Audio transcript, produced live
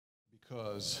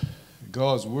Because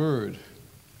God's word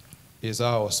is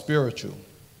our spiritual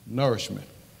nourishment.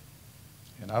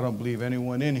 And I don't believe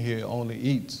anyone in here only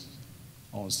eats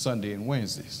on Sunday and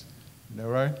Wednesdays. Isn't that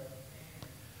right?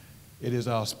 It is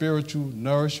our spiritual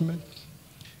nourishment.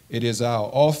 It is our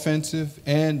offensive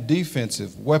and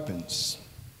defensive weapons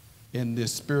in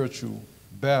this spiritual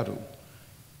battle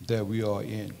that we are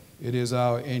in. It is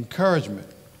our encouragement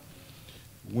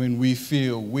when we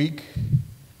feel weak,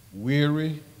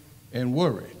 weary, and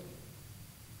worried.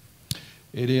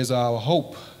 It is our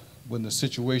hope when the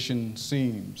situation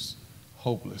seems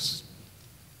hopeless.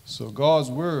 So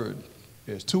God's word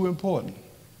is too important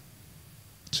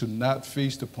to not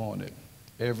feast upon it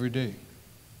every day.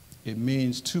 It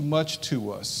means too much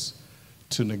to us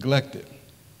to neglect it.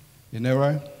 Isn't that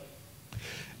right?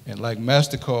 And like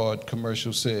MasterCard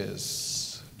commercial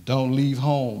says, don't leave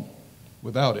home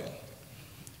without it.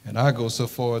 And I go so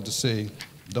far as to say,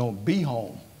 don't be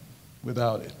home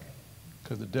without it,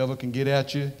 because the devil can get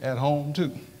at you at home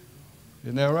too.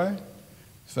 Isn't that right? In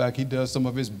fact, he does some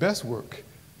of his best work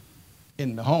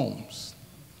in the homes.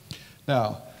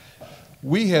 Now,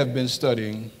 we have been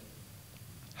studying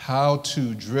how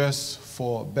to dress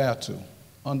for battle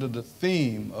under the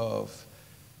theme of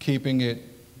keeping it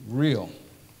real.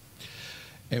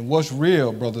 And what's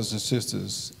real, brothers and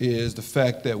sisters, is the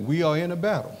fact that we are in a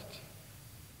battle.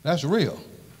 That's real.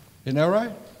 Isn't that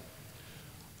right?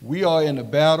 We are in a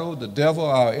battle. The devil,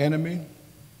 our enemy,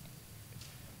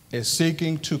 is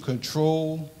seeking to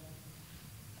control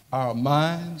our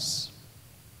minds,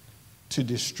 to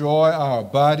destroy our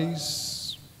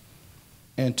bodies,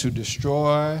 and to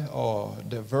destroy or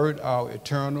divert our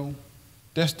eternal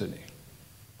destiny.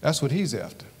 That's what he's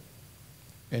after.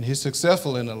 And he's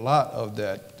successful in a lot of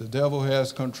that. The devil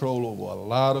has control over a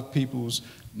lot of people's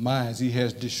minds. He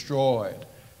has destroyed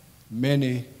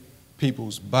many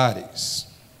people's bodies.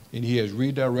 And he has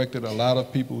redirected a lot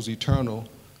of people's eternal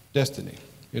destiny.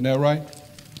 Isn't that right?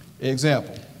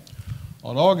 Example,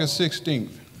 on August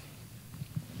 16th,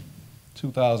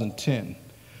 2010,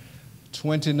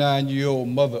 29-year-old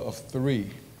mother of three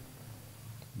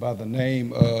by the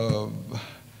name of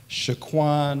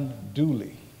Shaquan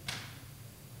Dooley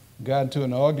got into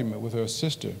an argument with her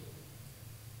sister,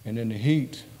 and in the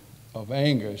heat of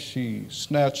anger, she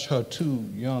snatched her two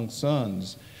young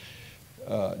sons,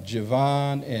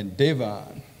 Javon and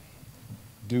Devon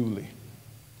Dooley,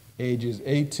 ages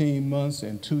 18 months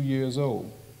and 2 years old,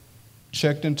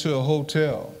 checked into a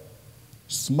hotel,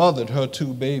 smothered her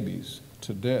two babies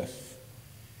to death,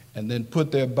 and then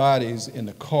put their bodies in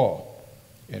a car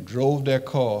and drove that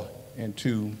car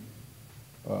into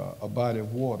a body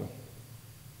of water.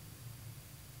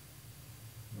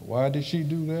 Why did she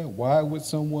do that? Why would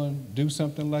someone do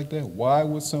something like that? Why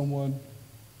would someone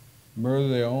murder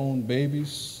their own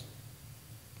babies?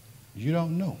 You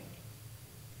don't know.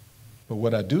 But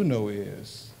what I do know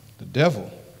is the devil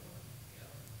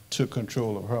took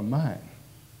control of her mind.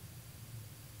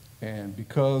 And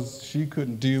because she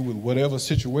couldn't deal with whatever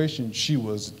situation she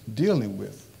was dealing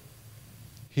with,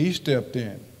 he stepped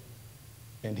in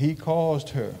and he caused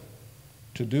her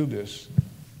to do this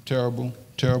terrible,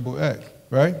 terrible act,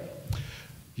 right?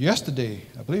 Yesterday,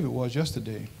 I believe it was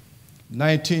yesterday,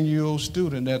 19-year-old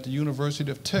student at the University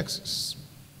of Texas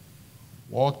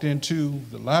walked into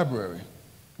the library.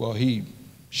 Well, he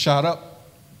shot up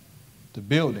the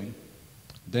building,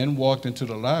 then walked into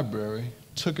the library,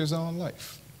 took his own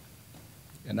life.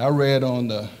 And I read on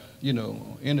the,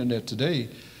 internet today,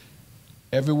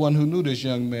 everyone who knew this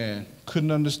young man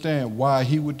couldn't understand why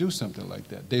he would do something like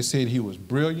that. They said he was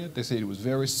brilliant. They said he was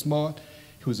very smart.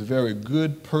 He was a very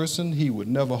good person. He would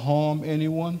never harm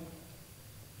anyone.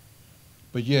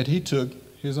 But yet he took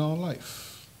his own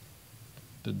life.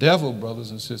 The devil,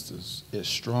 brothers and sisters, is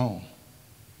strong.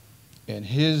 And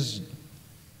his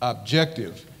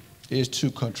objective is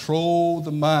to control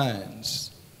the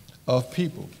minds of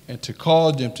people and to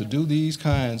cause them to do these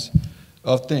kinds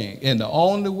of things. And the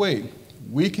only way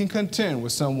we can contend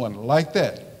with someone like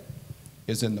that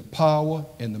is in the power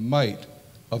and the might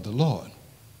of the Lord.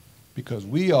 Because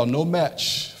we are no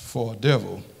match for a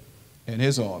devil and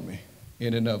his army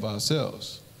in and of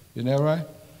ourselves. Isn't that right?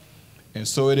 And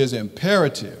so it is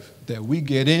imperative that we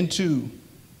get into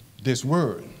this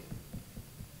word.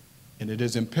 And it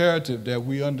is imperative that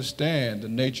we understand the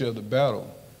nature of the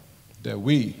battle that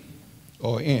we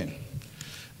are in.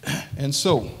 And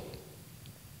so,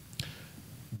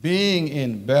 being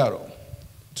in battle,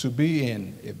 to be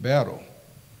in a battle,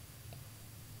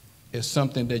 is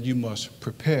something that you must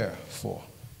prepare for.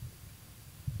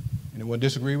 Anyone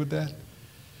disagree with that?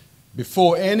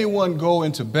 Before anyone go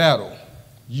into battle,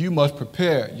 you must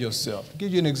prepare yourself. I'll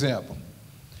give you an example.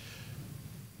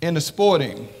 In the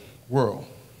sporting world,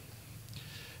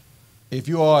 if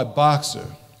you are a boxer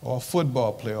or a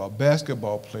football player or a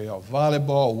basketball player or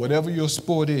volleyball, or whatever your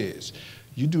sport is,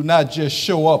 you do not just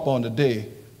show up on the day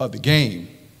of the game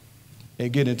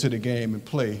and get into the game and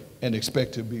play and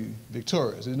expect to be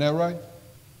victorious. Isn't that right?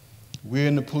 We're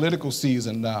in the political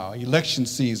season now, election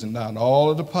season now, and all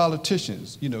of the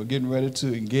politicians, getting ready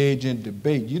to engage in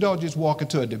debate. You don't just walk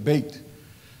into a debate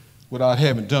without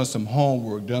having done some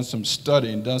homework, done some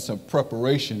studying, done some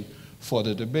preparation for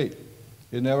the debate.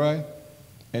 Isn't that right?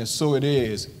 And so it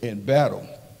is in battle.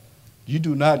 You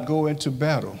do not go into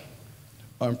battle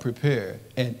unprepared.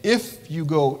 And if you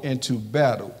go into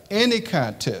battle, any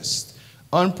contest,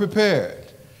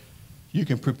 unprepared, you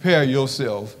can prepare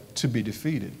yourself to be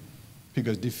defeated,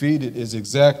 because defeated is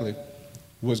exactly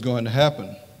what's going to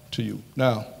happen to you.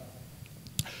 Now,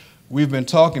 we've been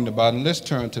talking about, and let's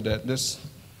turn to that. Let's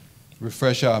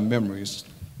refresh our memories.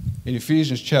 In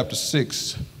Ephesians chapter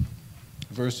 6,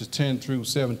 verses 10 through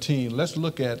 17, let's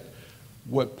look at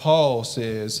what Paul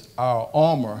says our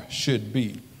armor should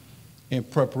be in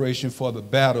preparation for the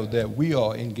battle that we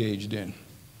are engaged in.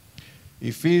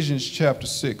 Ephesians chapter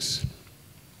 6,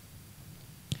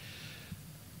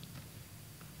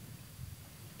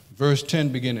 verse 10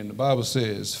 beginning, the Bible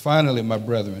says, "Finally, my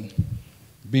brethren,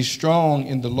 be strong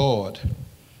in the Lord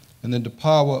and in the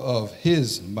power of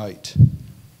his might.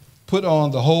 Put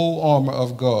on the whole armor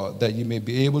of God, that you may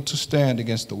be able to stand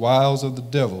against the wiles of the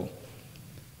devil.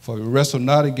 For we wrestle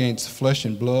not against flesh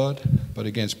and blood, but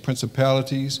against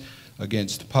principalities,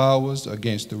 against powers,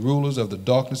 against the rulers of the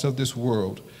darkness of this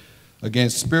world,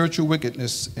 against spiritual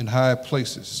wickedness in high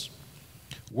places.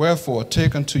 Wherefore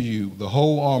take unto you the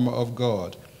whole armor of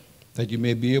God, that you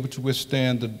may be able to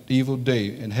withstand the evil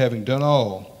day, and having done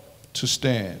all, to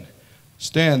stand.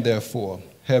 Stand therefore,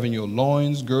 having your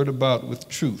loins girt about with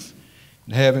truth,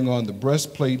 and having on the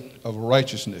breastplate of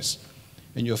righteousness,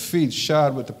 and your feet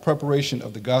shod with the preparation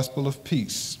of the gospel of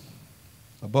peace.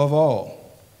 Above all,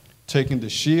 taking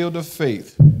the shield of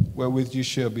faith, wherewith you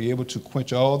shall be able to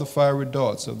quench all the fiery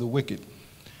darts of the wicked,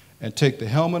 and take the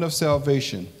helmet of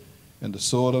salvation and the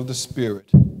sword of the Spirit,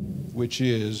 which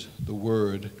is the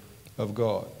word of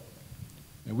God."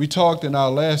 And we talked in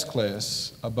our last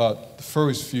class about the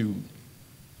first few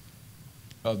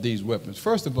of these weapons.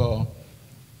 First of all,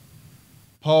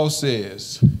 Paul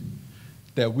says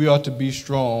that we ought to be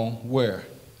strong where?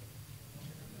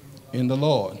 In the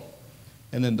Lord,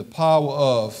 and in the power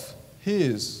of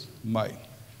his might.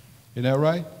 Isn't that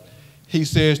right? He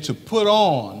says to put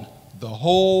on the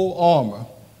whole armor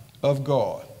of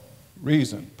God.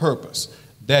 Reason, purpose,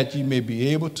 that ye may be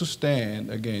able to stand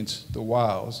against the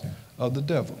wiles of the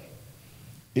devil.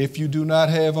 If you do not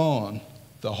have on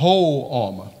the whole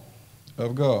armor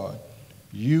of God,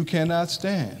 you cannot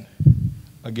stand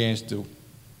against the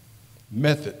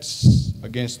methods,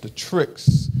 against the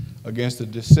tricks, against the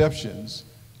deceptions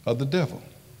of the devil.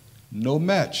 No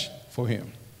match for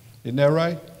him. Isn't that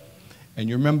right? And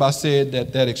you remember I said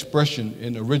that expression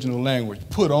in the original language,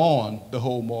 put on the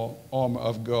whole armor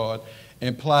of God,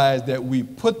 implies that we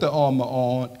put the armor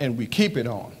on and we keep it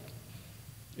on.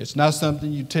 It's not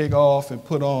something you take off and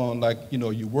put on like,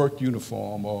 your work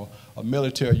uniform or a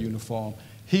military uniform.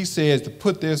 He says to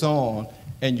put this on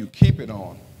and you keep it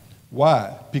on.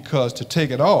 Why? Because to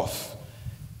take it off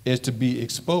is to be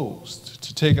exposed.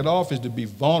 To take it off is to be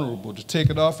vulnerable. To take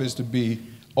it off is to be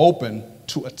open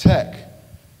to attack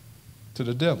to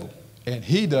the devil. And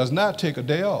he does not take a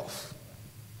day off.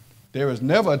 There is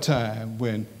never a time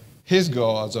when his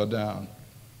guards are down.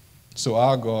 So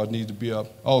our guard needs to be up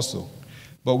also.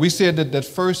 But we said that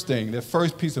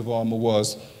first piece of armor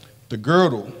was the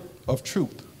girdle of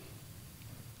truth.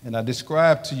 And I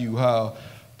described to you how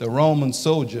the Roman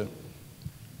soldier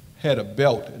had a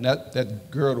belt, and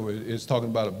that girdle is talking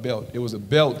about a belt. It was a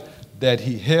belt that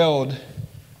he held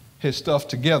his stuff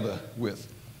together with.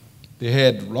 They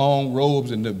had long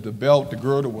robes, and the belt, the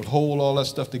girdle would hold all that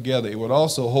stuff together. It would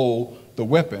also hold the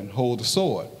weapon, hold the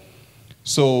sword.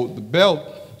 So the belt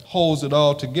holds it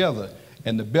all together,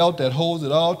 and the belt that holds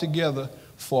it all together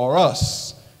for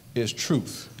us is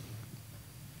truth.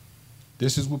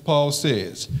 This is what Paul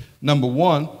says. Number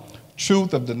one,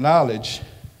 truth of the knowledge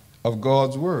of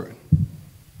God's word.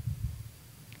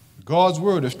 God's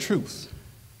word is truth.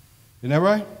 Isn't that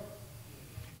right?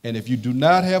 And if you do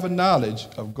not have a knowledge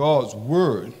of God's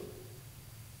word,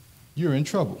 you're in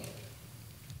trouble.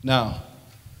 Now,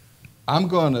 I'm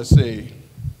going to say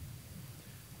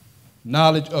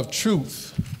knowledge of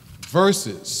truth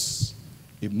versus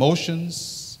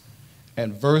emotions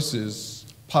and versus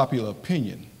popular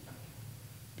opinion.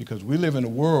 Because we live in a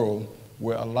world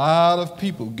where a lot of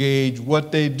people gauge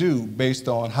what they do based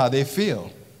on how they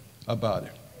feel about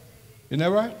it. Isn't that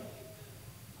right?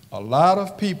 A lot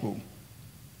of people,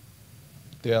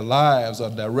 their lives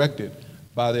are directed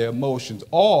by their emotions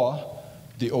or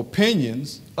the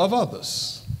opinions of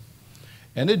others.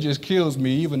 And it just kills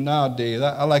me even nowadays.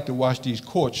 I like to watch these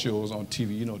court shows on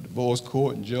TV, you know, Divorce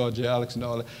Court and Judge Alex and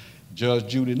all that, Judge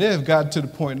Judy. And they've gotten to the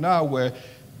point now where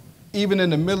even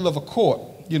in the middle of a court,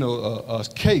 you know, a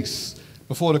case,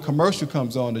 before the commercial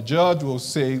comes on, the judge will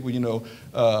say, well, you know,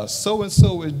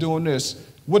 so-and-so is doing this.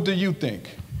 What do you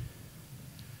think?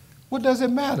 What does it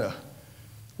matter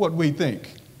what we think?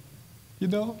 You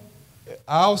know,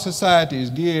 our society is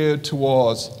geared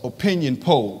towards opinion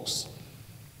polls.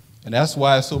 And that's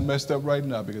why it's so messed up right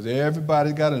now, because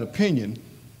everybody's got an opinion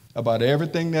about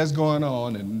everything that's going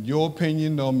on, and your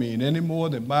opinion don't mean any more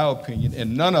than my opinion,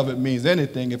 and none of it means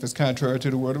anything if it's contrary to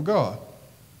the Word of God.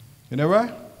 Isn't that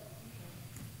right?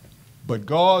 But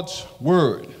God's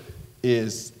Word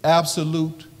is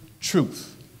absolute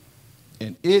truth,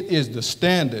 and it is the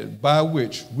standard by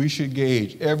which we should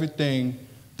gauge everything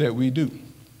that we do.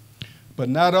 But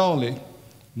not only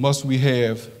must we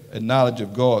have a knowledge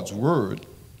of God's Word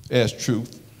as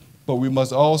truth, but we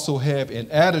must also have an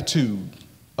attitude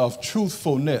of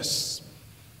truthfulness.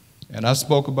 And I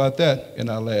spoke about that in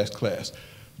our last class.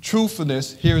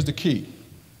 Truthfulness, here's the key,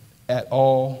 at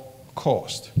all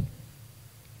cost.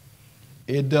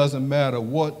 It doesn't matter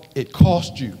what it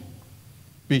costs you,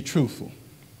 be truthful.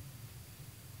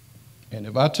 And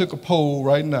if I took a poll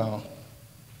right now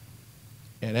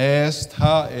and asked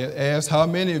how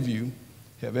many of you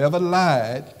have ever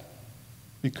lied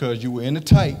because you were in a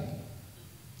tight,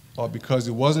 or because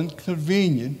it wasn't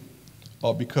convenient,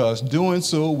 or because doing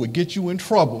so would get you in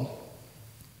trouble,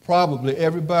 probably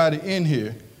everybody in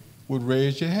here would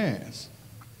raise your hands.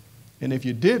 And if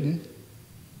you didn't,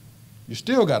 you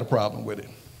still got a problem with it.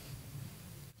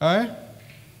 All right?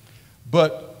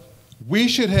 But we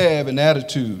should have an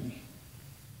attitude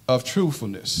of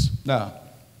truthfulness. Now,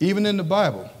 even in the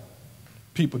Bible,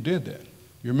 people did that.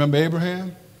 You remember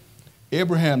Abraham?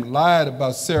 Abraham lied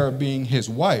about Sarah being his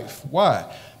wife.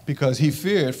 Why? Because he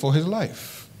feared for his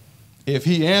life. If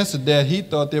he answered that, he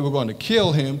thought they were going to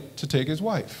kill him to take his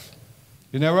wife.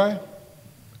 Isn't that right?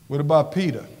 What about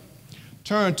Peter?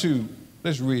 Turn to,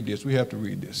 let's read this. We have to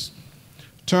read this.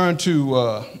 Turn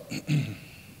to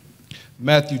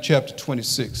Matthew chapter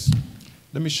 26.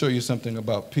 Let me show you something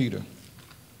about Peter.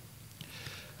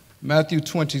 Matthew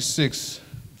 26,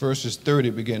 verses 30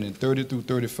 beginning, 30 through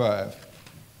 35.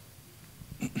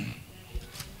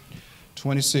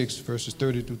 26, verses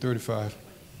 30 through 35.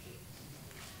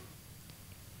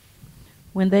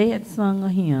 When they had sung a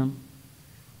hymn,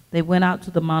 they went out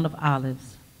to the Mount of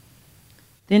Olives.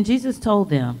 Then Jesus told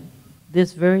them,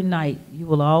 "This very night you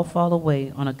will all fall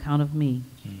away on account of me,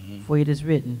 for it is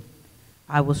written,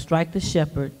 I will strike the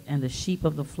shepherd, and the sheep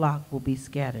of the flock will be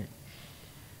scattered.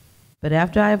 But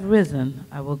after I have risen,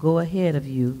 I will go ahead of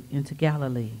you into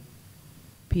Galilee."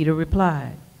 Peter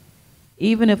replied,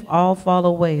 "Even if all fall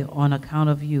away on account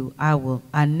of you,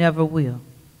 I never will."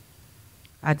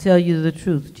 "I tell you the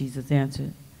truth," Jesus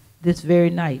answered. "This very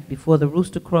night, before the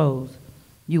rooster crows,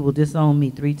 you will disown me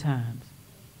 3 times.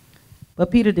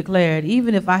 But Peter declared,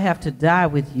 "Even if I have to die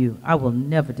with you, I will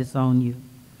never disown you."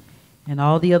 And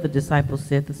all the other disciples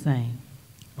said the same.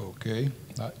 Okay.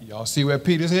 Now, y'all see where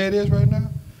Peter's head is right now?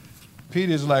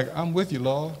 Peter's like, "I'm with you,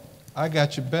 Lord. I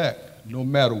got your back. No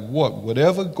matter what.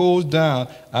 Whatever goes down,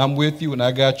 I'm with you and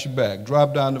I got your back."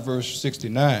 Drop down to verse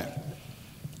 69.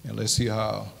 And let's see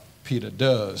how Peter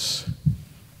does.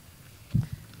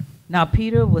 Now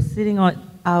Peter was sitting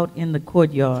out in the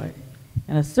courtyard,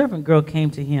 and a servant girl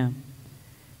came to him.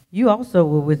 "You also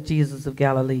were with Jesus of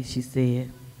Galilee," she said.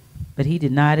 But he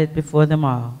denied it before them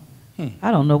all.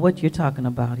 "I don't know what you're talking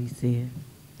about," he said.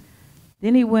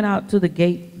 Then he went out to the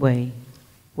gateway,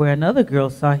 where another girl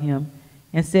saw him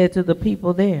and said to the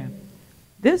people there,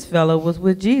 "This fellow was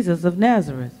with Jesus of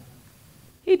Nazareth."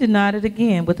 He denied it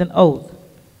again with an oath,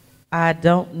 "I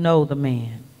don't know the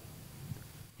man."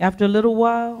 After a little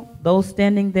while, those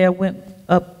standing there went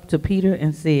up to Peter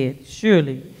and said,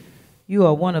 "Surely you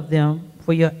are one of them,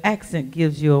 for your accent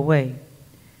gives you away."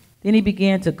 Then he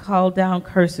began to call down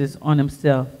curses on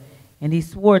himself, and he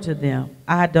swore to them,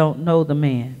 "I don't know the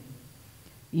man."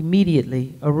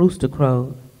 Immediately a rooster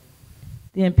crowed.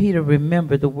 Then Peter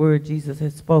remembered the word Jesus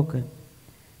had spoken,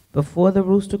 "Before the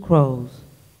rooster crows,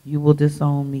 you will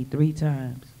disown me 3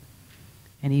 times."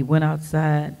 And he went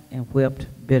outside and wept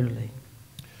bitterly.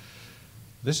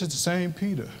 This is the same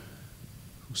Peter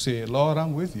who said, "Lord,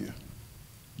 I'm with you.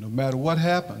 No matter what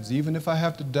happens, even if I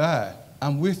have to die,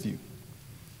 I'm with you."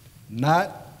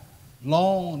 Not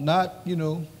long, not,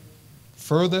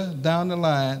 further down the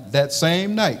line, that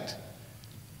same night,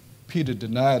 Peter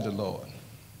denied the Lord.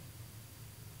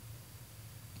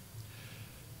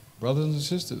 Brothers and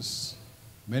sisters,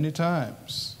 many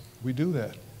times we do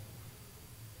that.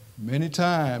 Many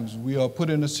times we are put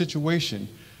in a situation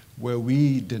where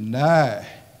we deny,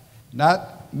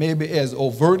 not maybe as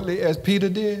overtly as Peter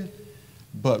did,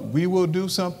 but we will do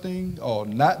something or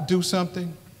not do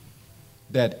something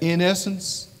that in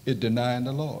essence is denying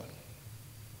the Lord.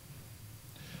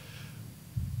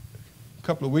 A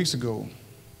couple of weeks ago,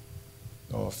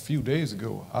 or a few days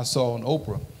ago, I saw on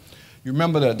Oprah, you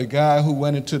remember that the guy who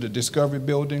went into the Discovery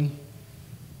building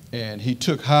and he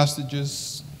took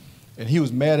hostages, and he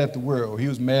was mad at the world, he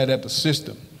was mad at the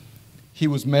system. He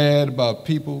was mad about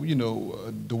people,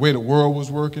 the way the world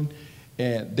was working.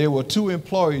 And there were 2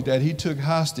 employees that he took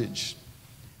hostage.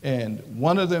 And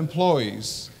one of the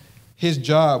employees, his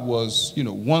job was,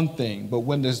 one thing. But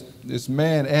when this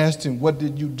man asked him, what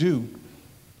did you do?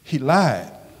 He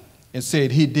lied and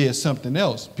said he did something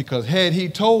else. Because had he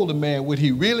told the man what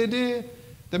he really did,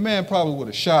 the man probably would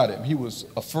have shot him. He was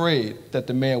afraid that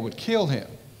the man would kill him.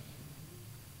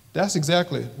 That's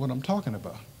exactly what I'm talking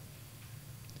about.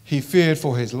 He feared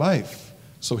for his life,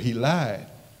 so he lied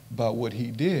about what he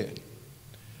did.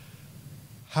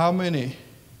 How many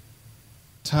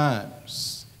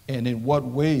times and in what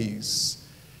ways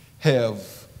have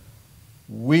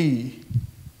we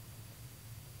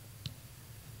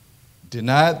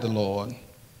denied the Lord,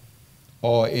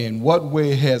 or in what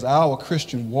way has our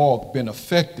Christian walk been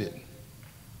affected,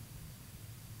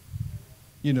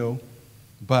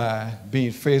 by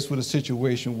being faced with a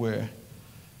situation where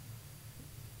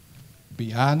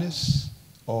be honest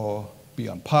or be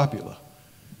unpopular,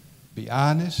 be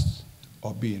honest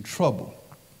or be in trouble,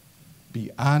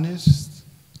 be honest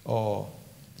or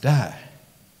die?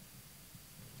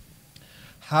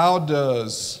 How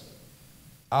does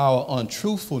our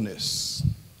untruthfulness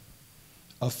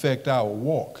affect our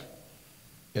walk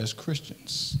as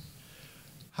Christians?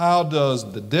 How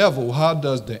does the devil, how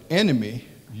does the enemy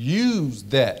use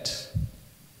that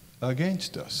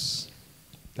against us?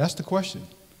 That's the question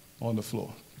on the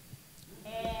floor.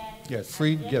 Get a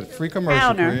free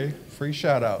commercial, Greg. Free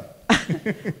shout out.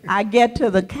 I get to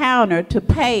the counter to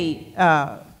pay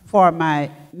for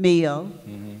my meal,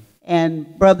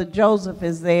 and Brother Joseph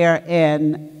is there,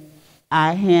 and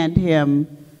I hand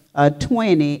him a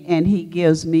 20, and he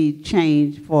gives me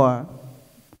change for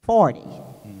 40.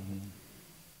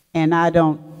 And I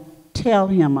don't tell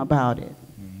him about it.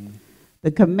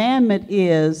 The commandment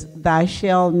is, thou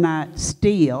shalt not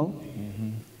steal,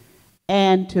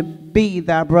 and to be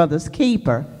thy brother's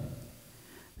keeper.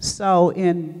 So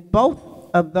in both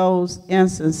of those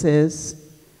instances,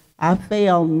 I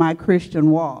failed my Christian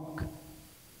walk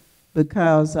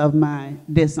because of my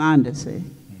dishonesty.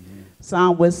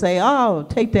 Some would say, oh,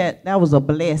 take that, that was a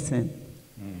blessing.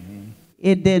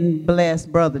 It didn't bless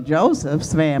Brother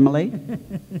Joseph's family.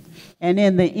 And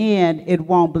in the end, it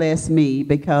won't bless me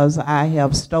because I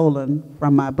have stolen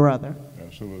from my brother.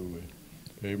 Absolutely.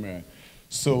 Amen.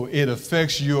 So it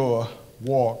affects your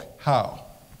walk how?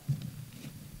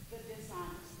 The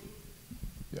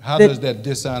dishonesty. How does that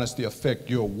dishonesty affect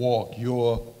your walk,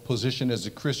 your position as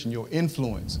a Christian, your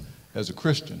influence as a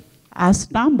Christian? I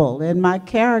stumble, and my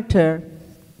character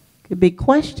could be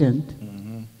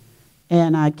questioned,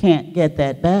 and I can't get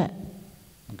that back.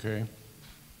 Okay.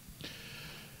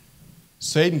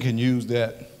 Satan can use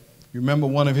that. You remember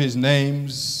one of his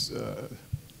names,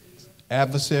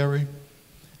 adversary,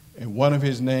 and one of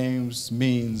his names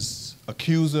means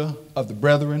accuser of the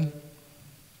brethren.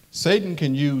 Satan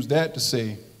can use that to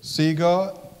say, see,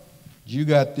 God, you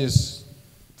got this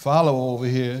follower over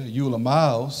here, Eula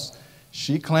Miles.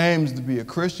 She claims to be a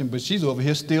Christian, but she's over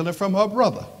here stealing from her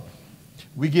brother.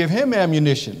 We give him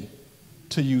ammunition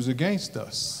to use against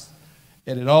us.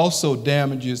 And it also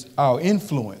damages our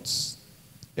influence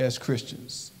as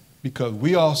Christians, because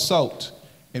we are salt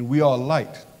and we are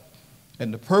light.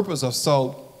 And the purpose of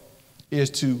salt is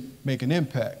to make an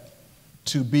impact,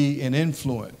 to be an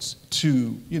influence,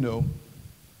 to,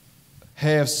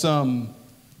 have some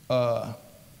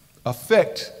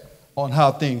effect on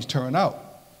how things turn out.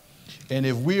 And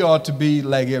if we are to be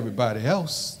like everybody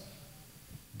else,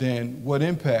 then what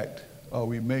impact are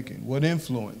we making? What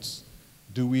influence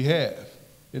do we have?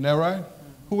 Isn't that right?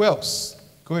 Who else?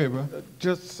 Go ahead, bro.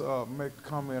 Just make a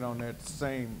comment on that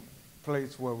same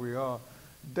place where we are.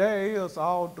 There is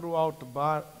all throughout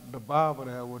the Bible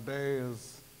there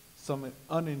is some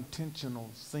unintentional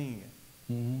sin.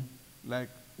 Mm-hmm. Like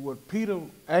what Peter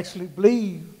actually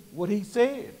believed what he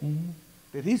said. Mm-hmm.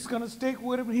 that he's going to stick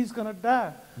with him and he's going to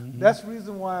die. That's the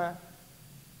reason why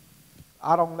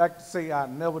I don't like to say I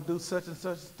never do such and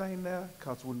such a thing now,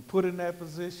 because when put in that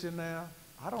position now,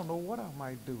 I don't know what I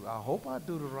might do. I hope I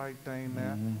do the right thing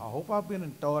now. I hope I've been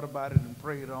and thought about it and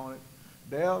prayed on it.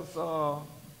 There's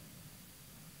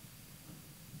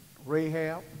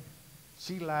Rahab.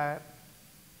 She lied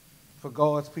for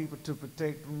God's people to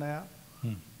protect them now.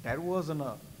 That wasn't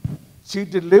a... She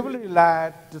deliberately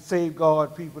lied to save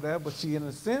God's people there, but she, in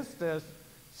a sense, there,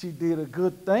 she did a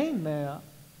good thing now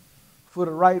for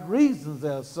the right reasons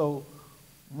there. So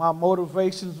my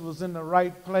motivations was in the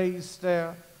right place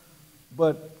there.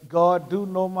 But God do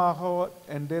know my heart,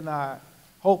 and then I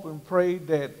hope and pray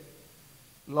that,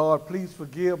 Lord, please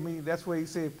forgive me. That's why he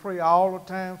said, pray all the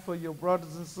time for your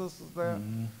brothers and sisters there,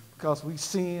 because we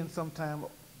sin sometimes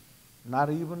not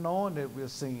even knowing that we're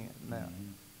sinning now.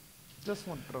 Just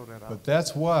want to throw that out. But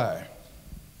that's why,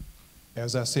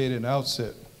 as I said in the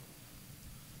outset,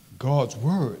 God's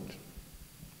word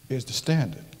is the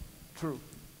standard. True.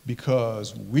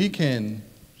 Because we can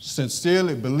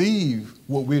sincerely believe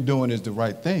what we're doing is the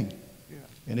right thing. Yeah.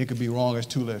 And it could be wrong as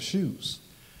two left shoes,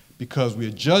 because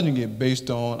we're judging it based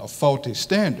on a faulty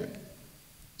standard.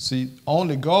 See,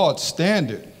 only God's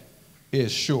standard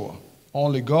is sure.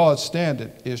 Only God's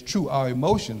standard is true. Our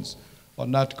emotions are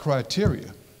not the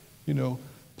criteria. You know,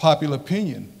 popular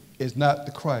opinion is not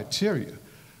the criteria.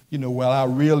 You know, well, I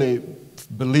really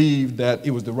believe that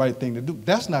it was the right thing to do.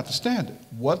 That's not the standard.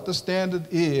 What the standard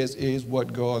is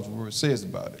what God's word says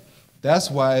about it. That's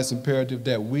why it's imperative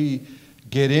that we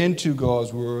get into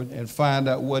God's word and find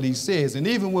out what he says. And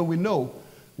even when we know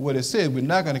what it says, we're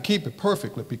not going to keep it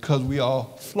perfectly because we are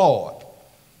flawed.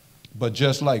 But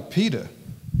just like Peter,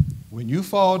 when you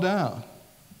fall down,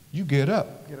 you get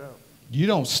up. Get up. You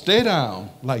don't stay down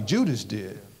like Judas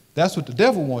did. That's what the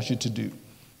devil wants you to do.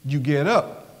 You get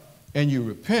up and you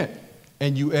repent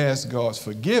and you ask God's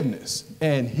forgiveness,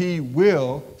 and he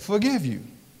will forgive you.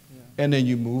 Yeah. And then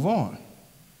you move on.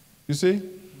 You see?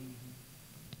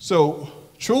 So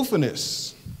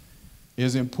truthfulness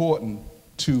is important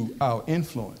to our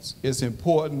influence. It's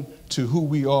important to who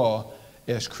we are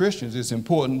as Christians. It's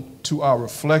important to our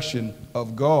reflection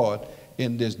of God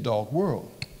in this dark world.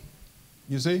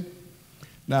 You see?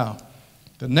 Now,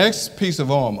 the next piece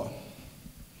of armor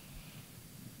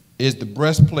is the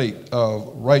breastplate of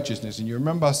righteousness. And you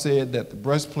remember I said that the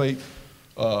breastplate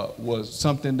was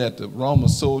something that the Roman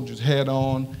soldiers had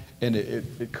on, and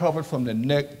it covered from the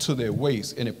neck to their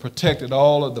waist, and it protected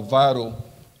all of the vital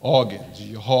organs,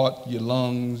 your heart, your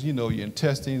lungs, you know, your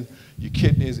intestines, your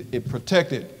kidneys. It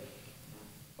protected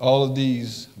all of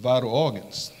these vital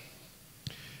organs.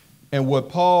 And what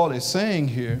Paul is saying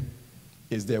here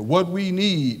is that what we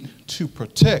need to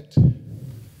protect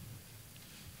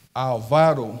our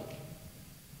vital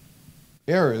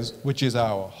areas, which is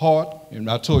our heart, and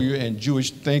I told you in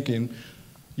Jewish thinking,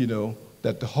 you know,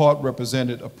 that the heart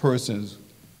represented a person's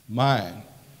mind,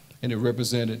 and it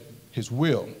represented his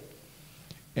will,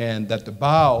 and that the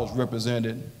bowels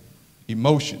represented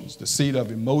emotions, the seat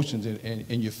of emotions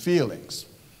and your feelings.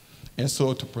 And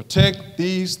so to protect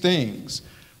these things,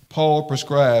 Paul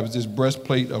prescribes this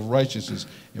breastplate of righteousness.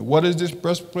 And what is this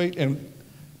breastplate? And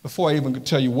before I even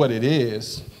tell you what it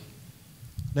is,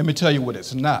 let me tell you what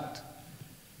it's not.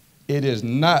 It is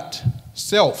not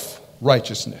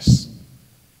self-righteousness.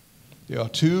 There are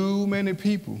too many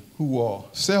people who are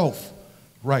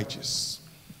self-righteous.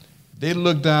 They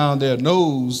look down their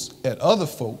nose at other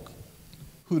folk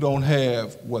who don't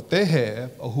have what they have,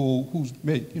 or who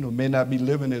may not be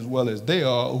living as well as they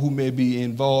are, or who may be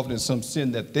involved in some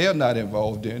sin that they're not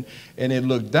involved in, and they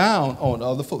look down on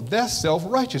other folk. That's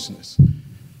self-righteousness.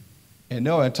 And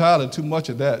there are entirely too much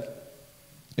of that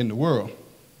in the world.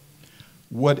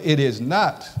 What it is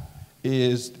not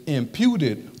is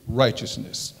imputed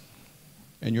righteousness.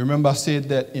 And you remember I said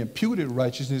that imputed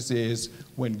righteousness is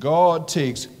when God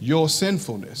takes your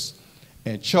sinfulness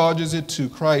and charges it to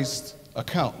Christ's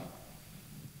account,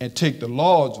 and take the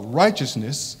Lord's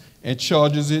righteousness and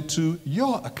charges it to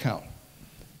your account.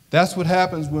 That's what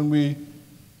happens when we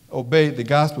obey the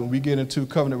gospel and we get into a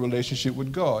covenant relationship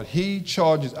with God. He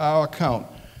charges our account,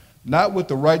 not with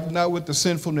the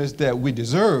sinfulness that we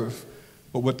deserve,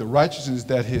 but with the righteousness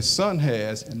that his son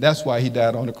has, and that's why he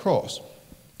died on the cross,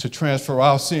 to transfer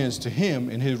our sins to him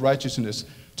and his righteousness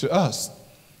to us.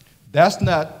 That's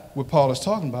not what Paul is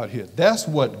talking about here. That's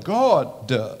what God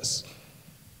does.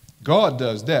 God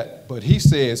does that, but he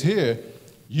says here,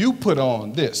 you put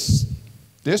on this.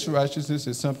 This righteousness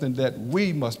is something that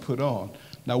we must put on.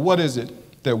 Now, what is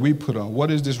it that we put on?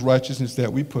 What is this righteousness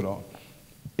that we put on?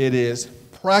 It is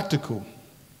practical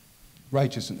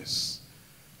righteousness.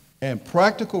 And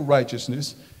practical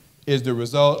righteousness is the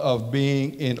result of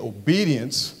being in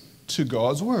obedience to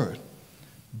God's word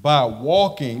by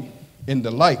walking in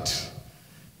the light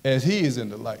as he is in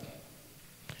the light.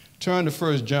 Turn to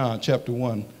 1 John chapter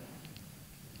 1,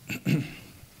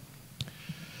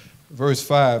 verse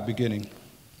 5 beginning.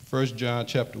 1 John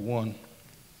chapter 1.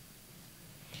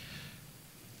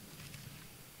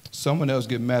 Someone else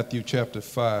get Matthew chapter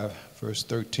 5, verse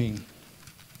 13.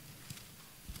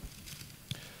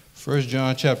 1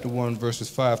 John chapter 1, verses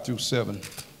 5 through 7.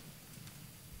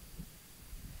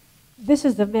 This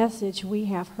is the message we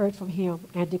have heard from him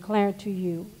and declared to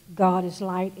you. God is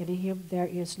light, and in him there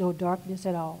is no darkness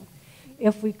at all.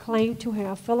 If we claim to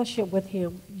have fellowship with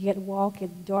him, yet walk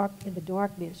in the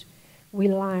darkness, we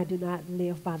lie and do not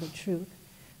live by the truth.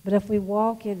 But if we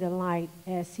walk in the light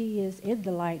as he is in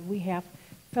the light, we have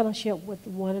fellowship with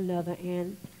one another,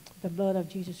 and the blood of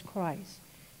Jesus Christ,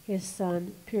 his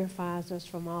son, purifies us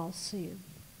from all sin.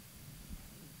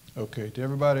 Okay, did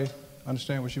everybody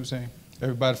understand what she was saying?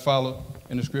 Everybody follow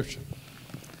in the scripture?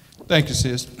 Thank you,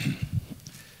 sis.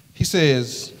 He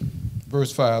says,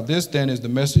 verse 5, this then is the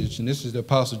message, and this is the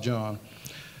Apostle John.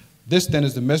 This then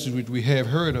is the message which we have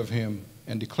heard of him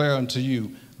and declare unto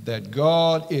you, that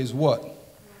God is what?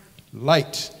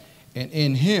 Light, and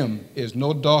in him is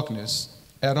no darkness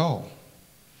at all.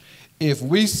 If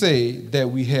we say that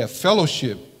we have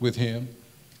fellowship with him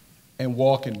and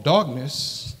walk in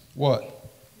darkness, what?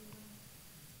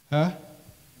 Huh?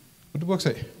 What the book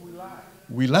say? We lie.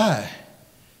 We lie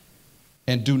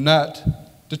and do not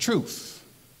the truth.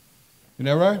 Isn't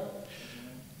that right?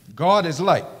 God is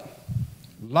light.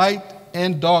 Light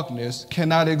and darkness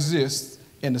cannot exist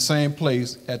in the same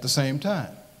place at the same time.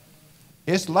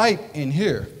 It's light in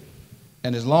here.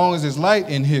 And as long as it's light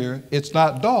in here, it's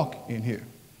not dark in here.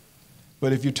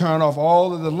 But if you turn off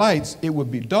all of the lights, it would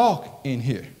be dark in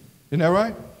here. Isn't that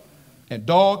right? And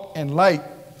dark and light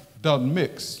doesn't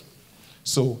mix.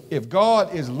 So if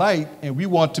God is light and we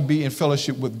want to be in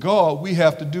fellowship with God, we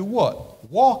have to do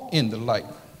what? Walk in the light.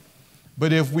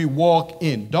 But if we walk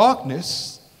in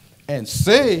darkness and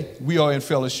say we are in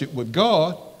fellowship with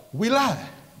God, we lie.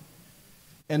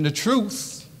 And the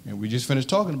truth, and we just finished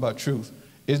talking about truth,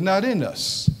 is not in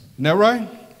us. Isn't that right?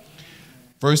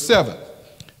 Verse 7.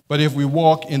 But if we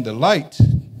walk in the light,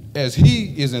 as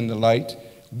he is in the light,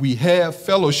 we have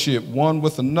fellowship one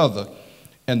with another,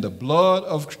 and the blood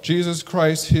of Jesus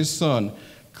Christ, his son,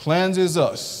 cleanses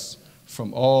us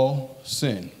from all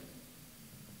sin.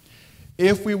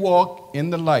 If we walk in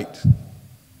the light,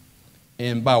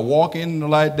 and by walking in the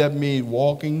light, that means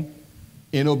walking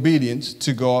in obedience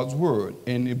to God's word,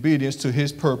 in obedience to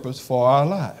his purpose for our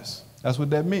lives. That's what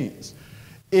that means.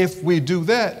 If we do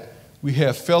that, we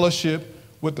have fellowship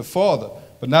with the Father.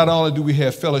 But not only do we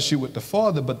have fellowship with the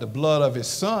Father, but the blood of his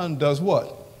son does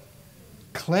what?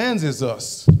 Cleanses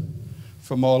us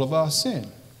from all of our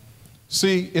sin.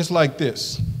 See, it's like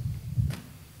this.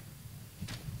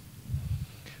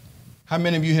 How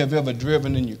many of you have ever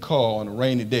driven in your car on a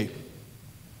rainy day?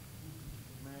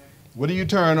 What do you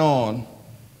turn on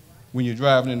when you're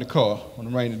driving in the car on a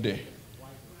rainy day?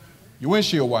 Your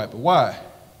windshield wiper. Why?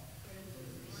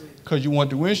 Because you want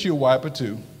the windshield wiper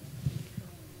too.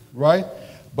 Right?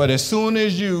 But as soon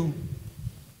as you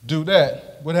do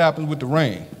that, what happens with the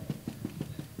rain?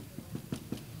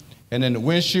 And then the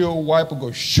windshield wiper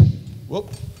goes shoo,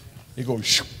 whoop, it goes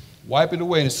shoo, wipe it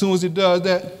away. And as soon as it does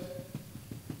that,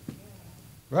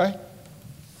 right?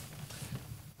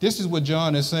 This is what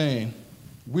John is saying.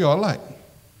 We are like.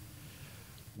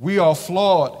 We are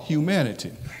flawed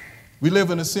humanity. We live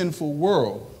in a sinful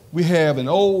world. We have an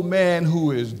old man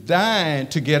who is dying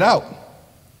to get out.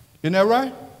 Isn't that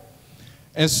right?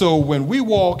 And so when we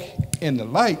walk in the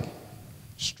light,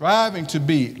 striving to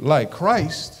be like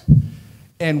Christ,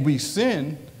 and we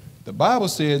sin, the Bible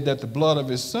says that the blood of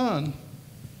his son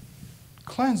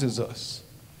cleanses us.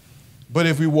 But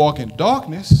if we walk in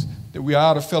darkness, that we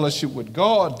are out of fellowship with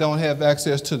God, don't have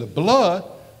access to the blood,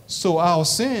 so our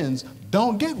sins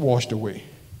don't get washed away.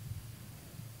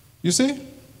 You see?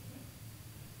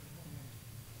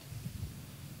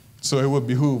 So it would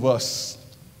behoove us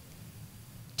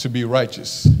to be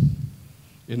righteous.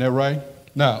 Isn't that right?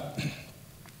 Now,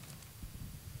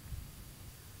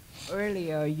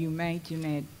 earlier you mentioned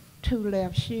that 2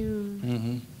 left shoes.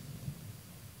 mm-hmm.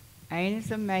 Ain't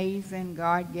it amazing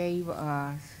God gave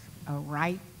us a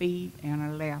right feet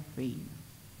and a left feet?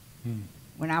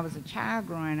 When I was a child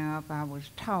growing up, I was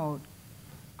taught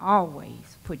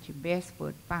always put your best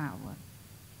foot forward,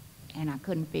 and I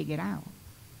couldn't figure it out.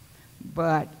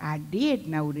 But I did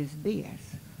notice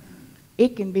this.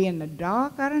 It can be in the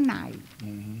dark of the night,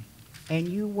 and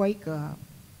you wake up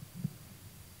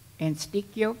and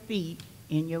stick your feet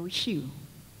in your shoe.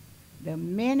 The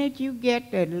minute you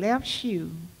get the left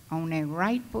shoe on that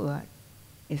right foot,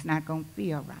 it's not going to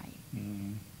feel right.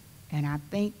 Mhm. And I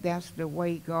think that's the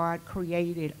way God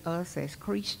created us as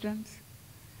Christians.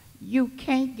 You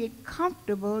can't get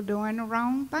comfortable doing the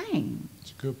wrong thing.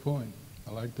 It's a good point.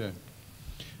 I like that.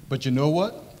 But you know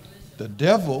what? The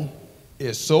devil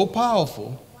is so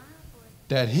powerful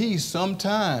that he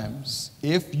sometimes,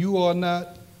 if you are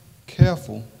not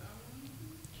careful,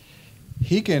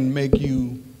 he can make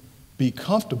you be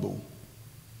comfortable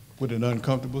with an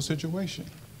uncomfortable situation.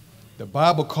 The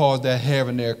Bible calls that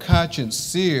having their conscience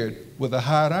seared with a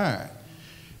hot iron.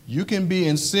 You can be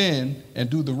in sin and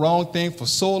do the wrong thing for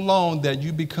so long that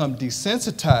you become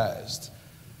desensitized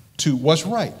to what's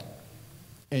right.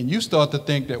 And you start to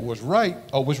think that what's right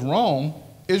or what's wrong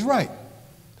is right.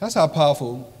 That's how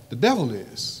powerful the devil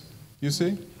is, you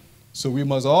see? So we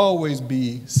must always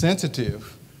be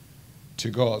sensitive to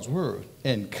God's word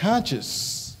and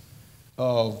conscious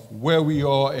of where we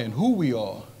are and who we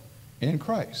are in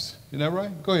Christ. Isn't that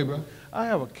right? Go ahead, bro. I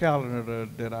have a calendar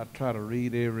that I try to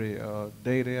read every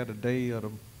day there, the day of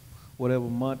the whatever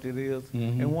month it is.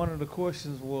 Mhm. And one of the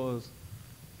questions was,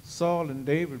 Saul and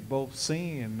David both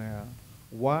sinned now.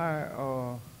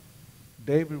 Why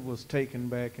David was taken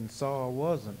back and Saul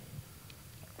wasn't?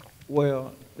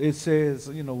 Well, it says,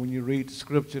 you know, when you read the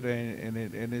scripture there, and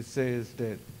it says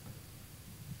that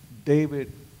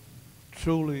David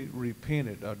truly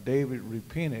repented, or David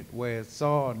repented, whereas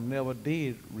Saul never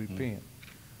did repent.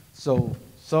 So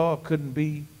Saul couldn't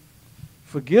be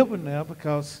forgiven now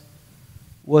because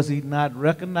was he not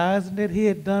recognizing that he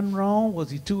had done wrong?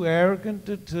 Was he too arrogant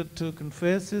to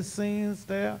confess his sins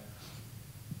there?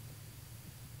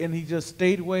 And he just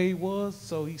stayed where he was,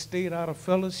 so he stayed out of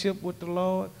fellowship with the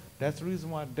Lord. That's the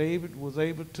reason why David was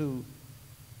able to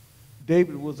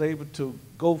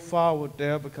go forward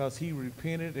there, because he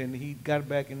repented and he got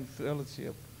back in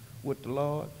fellowship with the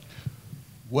Lord.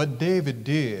 What David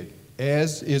did,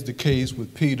 as is the case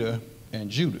with Peter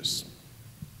and Judas,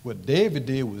 what David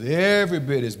did was every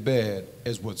bit as bad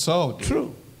as what Saul did.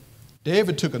 True.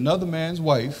 David took another man's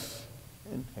wife,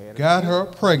 And had got her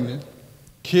pregnant,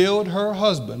 killed her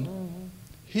husband.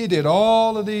 He did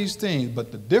all of these things,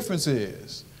 but the difference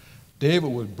is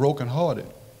David was brokenhearted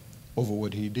over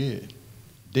what he did.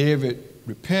 David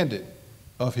repented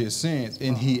of his sins,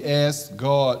 and he asked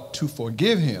God to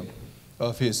forgive him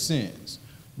of his sins.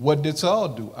 What did Saul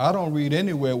do? I don't read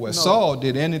anywhere where Saul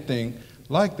did anything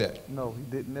like that. No, he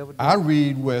didn't never. I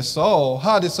read where Saul,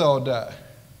 how did Saul die?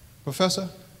 Professor,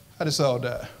 how did Saul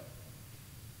die?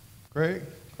 Greg?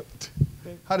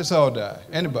 How did Saul die?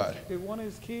 Anybody? Did one of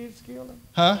his kids kill him?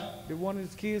 Huh? Did one of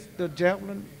his kids, the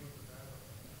javelin?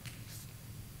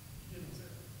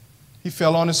 He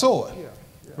fell on his sword, Yeah.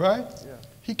 right? Yeah.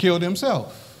 He killed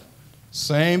himself.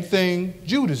 Same thing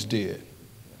Judas did.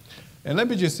 And let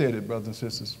me just say this, brothers and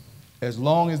sisters. As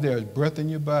long as there is breath in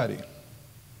your body,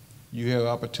 you have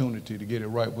opportunity to get it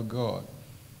right with God.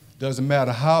 Doesn't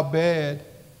matter how bad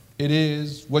it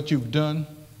is, what you've done.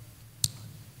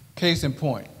 Case in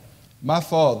point, my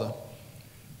father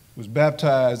was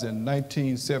baptized in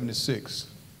 1976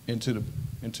 into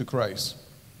Christ.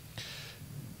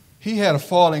 He had a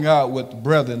falling out with the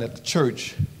brethren at the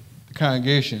church, the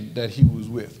congregation that he was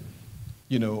with,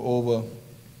 you know, over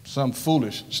some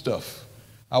foolish stuff.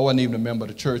 I wasn't even a member of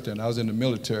the church then. I was in the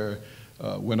military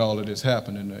when all of this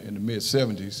happened in the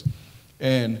mid-'70s.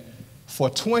 And for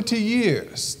 20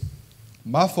 years,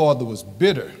 my father was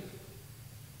bitter.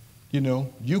 You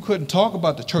know, you couldn't talk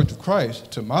about the Church of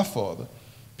Christ to my father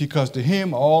because to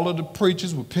him, all of the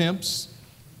preachers were pimps,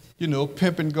 you know,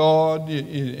 pimping God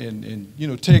and you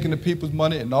know, taking the people's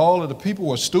money, and all of the people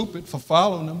were stupid for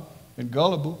following them and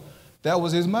gullible. That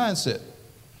was his mindset.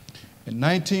 In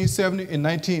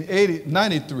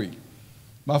 1993,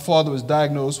 my father was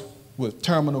diagnosed with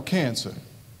terminal cancer,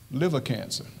 liver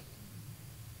cancer.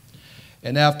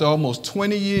 And after almost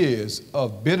 20 years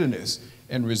of bitterness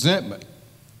and resentment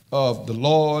of the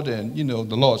Lord and, you know,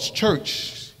 the Lord's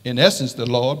church, in essence, the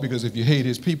Lord, because if you hate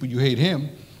his people, you hate him,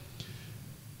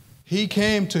 he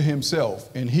came to himself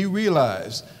and he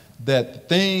realized that the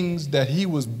things that he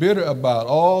was bitter about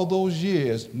all those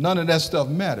years, none of that stuff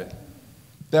mattered.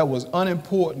 That was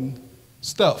unimportant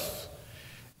stuff.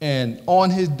 And on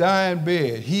his dying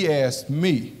bed, he asked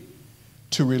me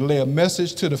to relay a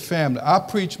message to the family. I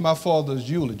preached my father's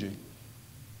eulogy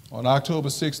on October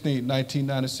 16,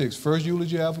 1996. First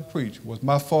eulogy I ever preached was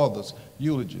my father's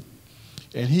eulogy.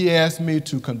 And he asked me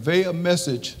to convey a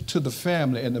message to the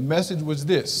family, and the message was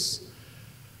this: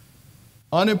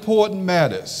 unimportant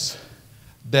matters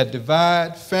that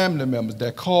divide family members,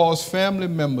 that cause family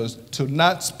members to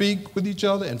not speak with each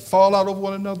other and fall out over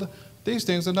one another, these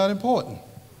things are not important.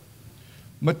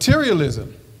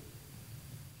 Materialism,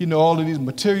 you know, all of these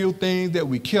material things that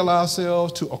we kill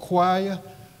ourselves to acquire,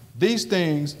 these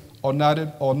things are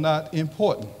not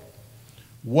important.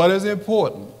 What is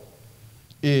important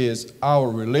is our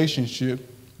relationship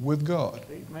with God.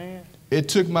 Amen. It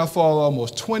took my father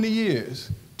almost 20 years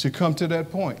to come to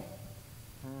that point.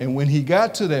 And when he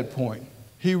got to that point,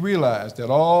 he realized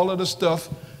that all of the stuff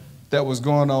that was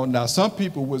going on, now some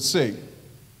people would say,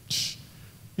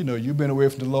 you know, you've been away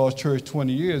from the Lord's church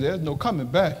 20 years, there's no coming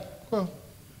back. Well,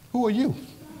 who are you?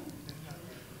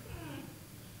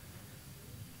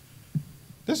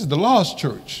 This is the Lord's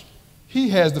church. He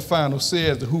has the final say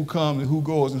as to who comes and who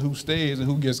goes and who stays and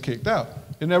who gets kicked out.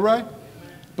 Isn't that right?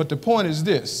 But the point is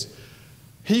this.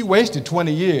 He wasted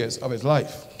 20 years of his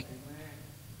life.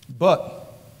 But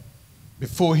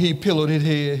before he pillowed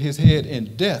his head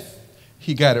in death,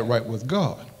 he got it right with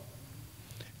God.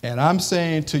 And I'm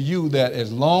saying to you that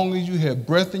as long as you have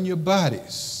breath in your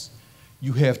bodies,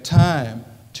 you have time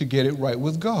to get it right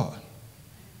with God.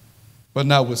 But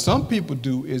now what some people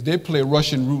do is they play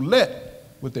Russian roulette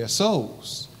with their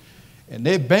souls. And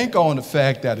they bank on the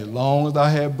fact that as long as I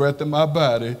have breath in my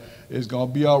body, it's going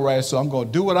to be all right. So I'm going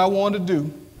to do what I want to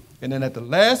do. And then at the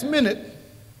last minute,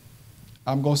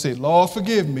 I'm going to say, Lord,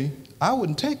 forgive me. I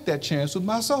wouldn't take that chance with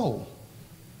my soul.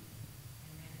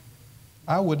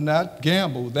 I would not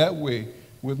gamble that way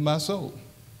with my soul.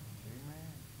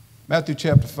 Matthew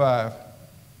chapter 5,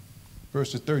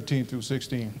 verses 13 through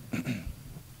 16.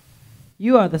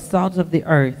 You are the salt of the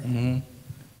earth. Mm-hmm.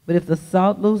 But if the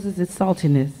salt loses its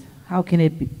saltiness, how can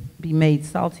it be made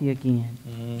salty again?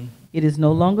 Mm-hmm. It is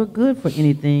no longer good for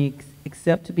anything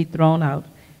except to be thrown out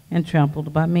and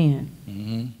trampled by men.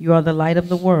 Mm-hmm. You are the light of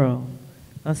the world.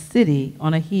 A city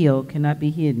on a hill cannot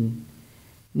be hidden.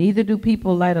 Neither do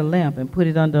people light a lamp and put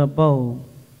it under a bowl.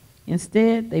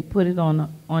 Instead, they put it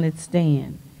on its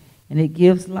stand, and it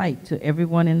gives light to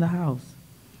everyone in the house.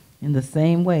 In the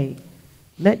same way,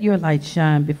 let your light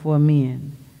shine before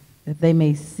men, that they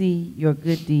may see your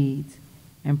good deeds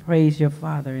and praise your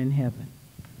Father in heaven.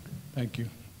 Thank you.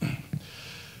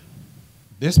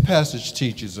 This passage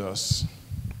teaches us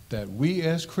that we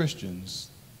as Christians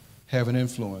have an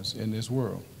influence in this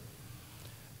world.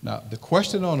 Now, the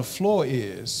question on the floor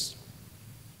is,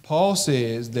 Paul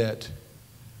says that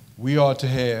we ought to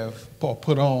have, or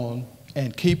put on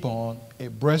and keep on, a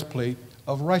breastplate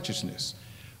of righteousness,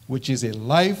 which is a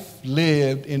life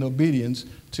lived in obedience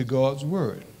to God's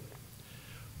word.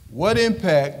 What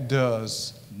impact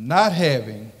does not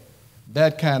having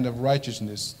that kind of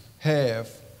righteousness have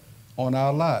on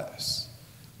our lives?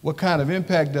 What kind of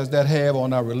impact does that have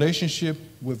on our relationship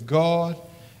with God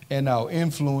and our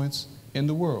influence in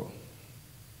the world?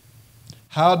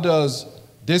 How does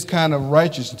this kind of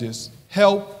righteousness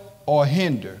help or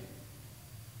hinder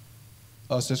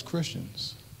us as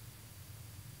Christians?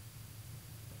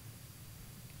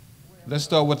 Let's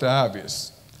start with the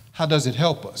obvious. How does it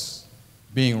help us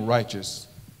being righteous?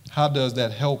 How does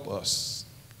that help us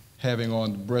having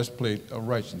on the breastplate of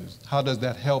righteousness? How does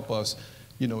that help us,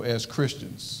 you know, as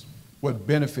Christians? What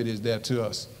benefit is that to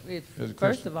us?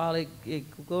 First of all,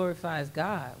 it glorifies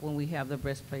God when we have the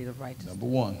breastplate of righteousness. Number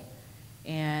one.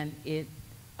 And it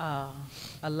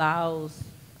allows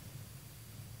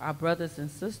our brothers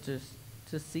and sisters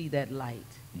to see that light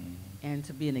and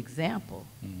to be an example.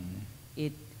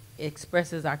 It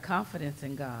expresses our confidence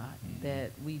in God,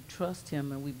 that we trust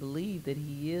him and we believe that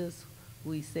he is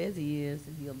who he says he is,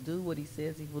 and he'll do what he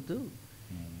says he will do.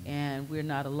 And we're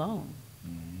not alone.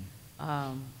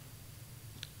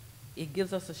 It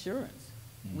gives us assurance.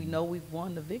 We know we've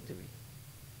won the victory.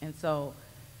 And so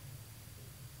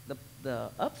the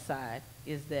upside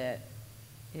is that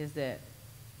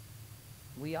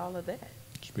we all of that.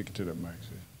 Speaking to that, Mike.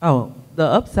 Oh, the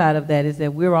upside of that is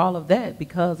that we're all of that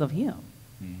because of him.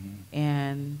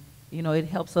 And, you know, it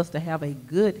helps us to have a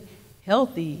good,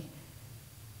 healthy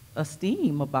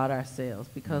esteem about ourselves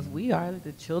because we are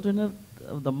the children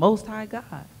of the Most High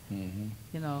God. You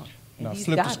know, and now he's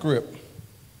flip got the us. script.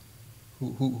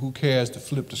 Who cares to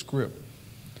flip the script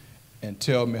and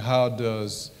tell me how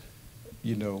does,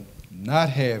 you know, not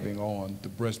having on the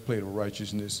breastplate of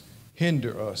righteousness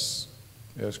hinder us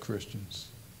as Christians?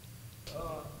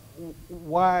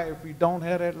 Why, if we don't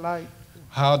have that light?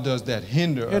 How does that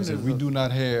hinder us if we us. do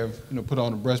not have, you know, put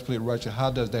on the breastplate of righteousness?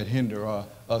 How does that hinder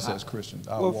us as Christians?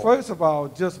 Our Well, walk? first of all,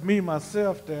 just me,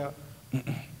 myself there,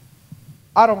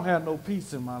 I don't have no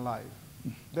peace in my life.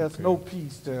 There's Okay. no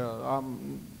peace there.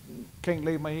 Can't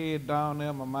lay my head down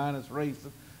there. My mind is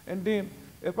racing. And then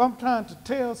if I'm trying to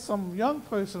tell some young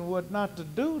person what not to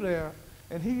do there,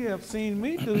 and he have seen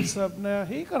me do something there,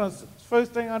 he gonna,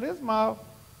 first thing out of his mouth,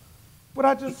 but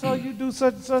I just saw you do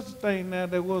such and such a thing there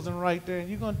that wasn't right there, and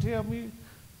you gonna tell me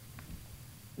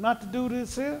not to do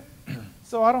this here?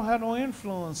 So I don't have no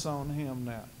influence on him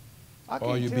now.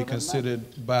 Or you be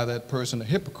considered by that person a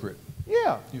hypocrite.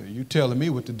 Yeah. You telling me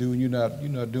what to do, and you're not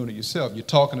doing it yourself. You're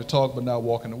talking the talk, but not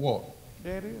walking the walk.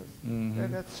 That is.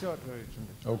 That's the short version.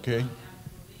 Okay.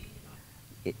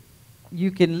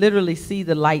 You can literally see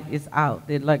the light is out.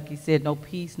 There, like you said, no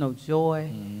peace, no joy.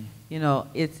 You know,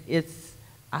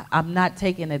 I'm not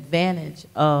taking advantage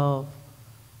of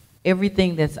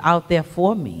everything that's out there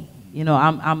for me. You know,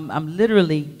 I'm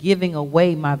literally giving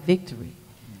away my victory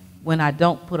when I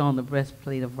don't put on the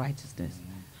breastplate of righteousness,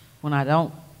 when I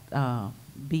don't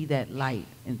be that light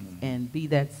and be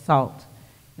that salt.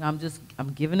 You know,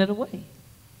 I'm giving it away.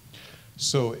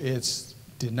 So it's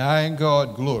denying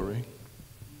God glory,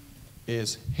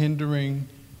 it's hindering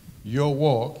your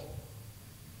walk,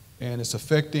 and it's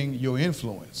affecting your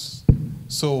influence.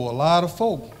 So a lot of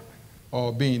folk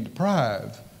are being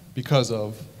deprived because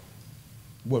of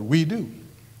what we do.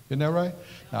 Isn't that right?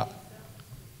 Now,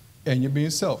 and you're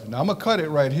being selfish. Now, I'm going to cut it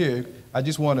right here. I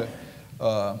just want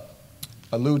to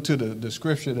allude to the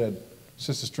scripture that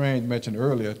Sister Strange mentioned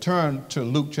earlier. Turn to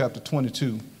Luke chapter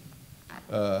 22.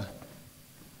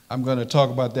 I'm going to talk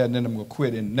about that, and then I'm going to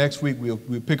quit. And next week, we'll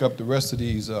pick up the rest of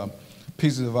these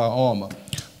pieces of our armor.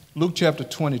 Luke chapter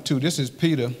 22. This is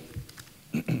Peter.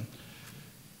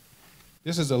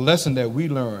 This is a lesson that we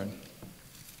learn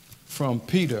from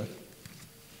Peter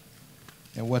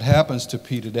and what happens to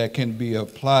Peter that can be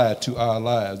applied to our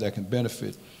lives, that can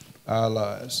benefit our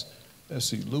lives. Let's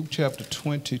see, Luke chapter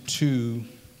 22,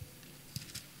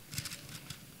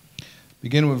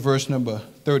 beginning with verse number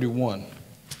 31.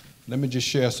 Let me just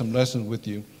share some lessons with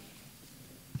you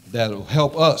that will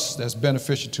help us, that's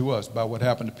beneficial to us by what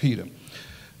happened to Peter.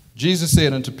 Jesus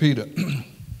said unto Peter,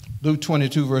 Luke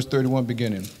 22, verse 31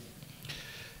 beginning,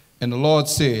 and the Lord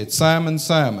said, Simon,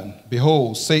 Simon,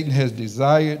 behold, Satan has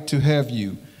desired to have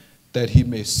you, that he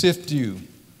may sift you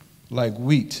like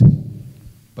wheat.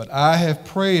 But I have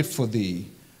prayed for thee,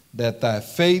 that thy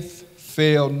faith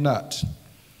fail not.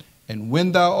 And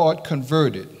when thou art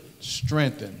converted,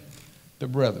 strengthen the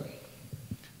brethren.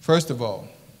 First of all,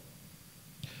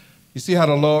 you see how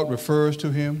the Lord refers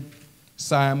to him?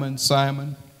 Simon,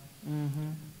 Simon.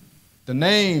 The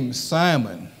name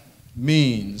Simon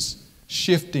means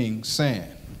shifting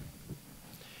sand.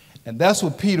 And that's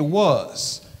what Peter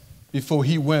was before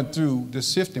he went through the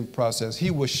sifting process.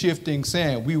 He was shifting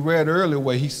sand. We read earlier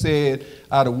where he said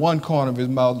out of one corner of his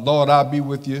mouth, Lord, I'll be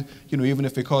with you, even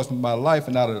if it costs me my life.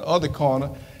 And out of the other corner,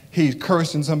 he's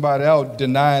cursing somebody out,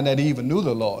 denying that he even knew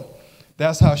the Lord.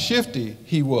 That's how shifty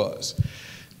he was.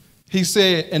 He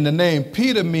said, and the name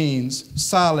Peter means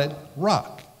solid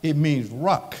rock. It means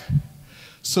rock.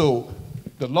 So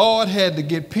the Lord had to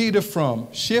get Peter from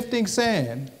shifting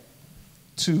sand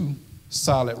to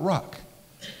solid rock.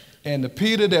 And the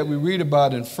Peter that we read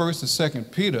about in 1st and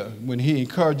 2nd Peter, when he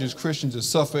encourages Christians to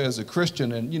suffer as a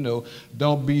Christian and,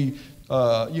 don't be,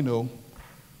 all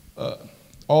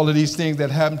of these things that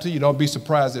happen to you, don't be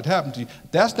surprised it happened to you.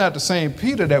 That's not the same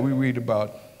Peter that we read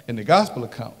about in the gospel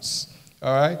accounts.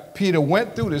 All right? Peter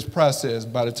went through this process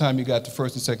by the time he got to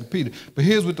 1st and 2nd Peter. But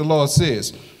here's what the Lord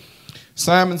says.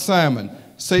 Simon, Simon,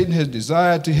 Satan has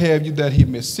desired to have you that he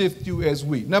may sift you as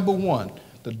wheat. Number one,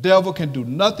 the devil can do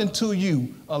nothing to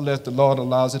you unless the Lord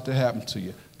allows it to happen to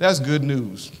you. That's good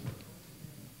news.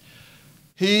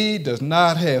 He does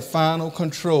not have final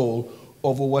control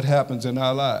over what happens in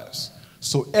our lives.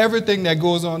 So everything that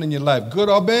goes on in your life, good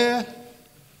or bad,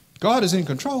 God is in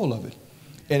control of it.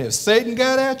 And if Satan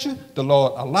got at you, the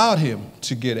Lord allowed him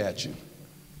to get at you.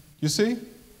 You see?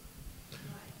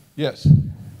 Yes.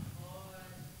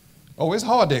 Oh, it's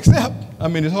hard to accept. I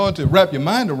mean, it's hard to wrap your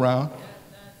mind around. That's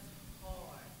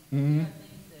hard. There are things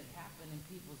that happen in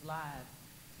people's lives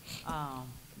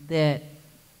that,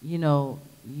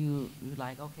 you're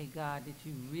like, okay, God, did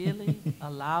you really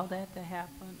allow that to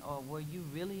happen? Or were you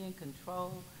really in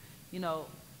control?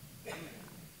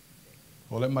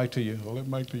 Hold that mic to you. Hold that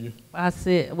mic to you. I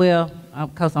said, well,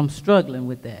 because I'm struggling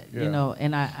with that, Yeah.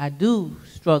 and I do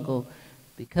struggle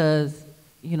because,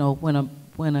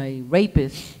 when a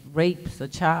rapist rapes a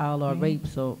child or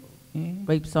rapes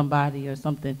somebody or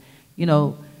something,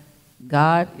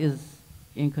 God is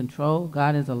in control.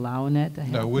 God is allowing that to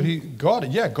happen.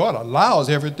 No, God allows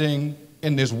everything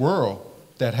in this world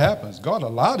that happens. God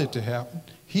allowed it to happen.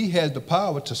 He has the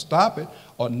power to stop it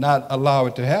or not allow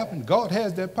it to happen. God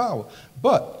has that power.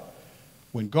 But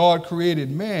When God created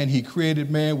man, he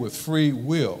created man with free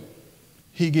will.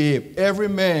 He gave every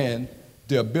man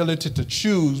the ability to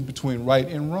choose between right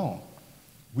and wrong.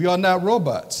 We are not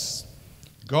robots.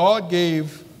 God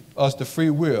gave us the free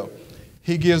will.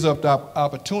 He gives us the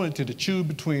opportunity to choose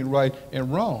between right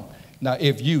and wrong. Now,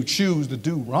 if you choose to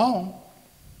do wrong,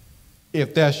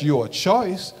 if that's your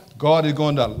choice, God is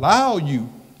going to allow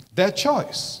you that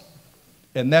choice.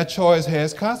 And that choice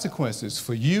has consequences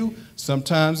for you.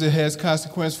 Sometimes it has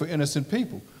consequences for innocent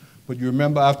people. But you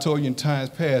remember I've told you in times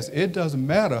past, it doesn't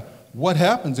matter what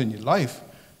happens in your life.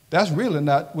 That's really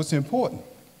not what's important.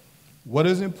 What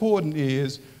is important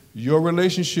is your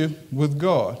relationship with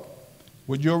God.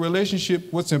 With your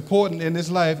relationship, what's important in this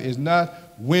life is not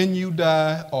when you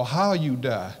die or how you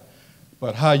die,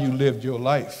 but how you lived your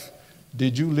life.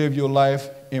 Did you live your life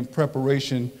in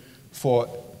preparation for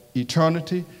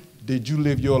eternity? Did you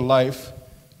live your life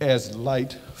as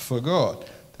light for God?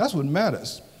 That's what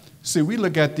matters. See, we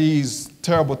look at these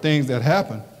terrible things that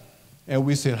happen, and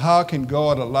we say, how can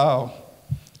God allow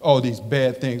all these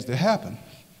bad things to happen?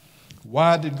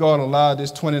 Why did God allow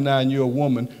this 29-year-old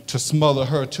woman to smother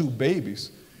her 2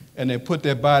 babies and then put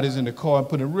their bodies in the car and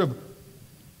put in the river?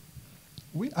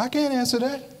 I can't answer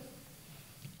that.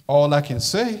 All I can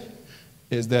say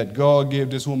is that God gave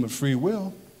this woman free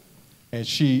will, and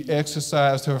she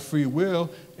exercised her free will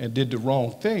and did the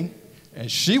wrong thing, and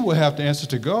she will have to answer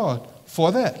to God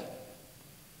for that.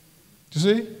 You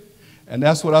see? And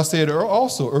that's what I said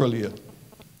also earlier.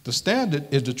 The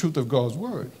standard is the truth of God's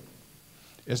word.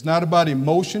 It's not about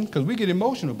emotion, because we get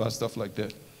emotional about stuff like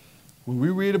that. When we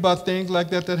read about things like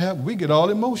that happen, we get all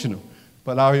emotional.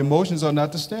 But our emotions are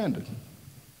not the standard.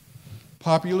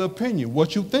 Popular opinion,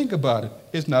 what you think about it,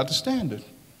 is not the standard.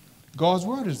 God's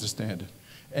word is the standard.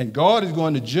 And God is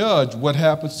going to judge what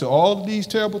happens to all of these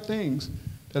terrible things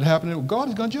that happen. God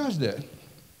is going to judge that.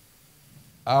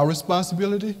 Our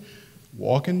responsibility,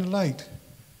 walk in the light,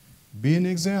 be an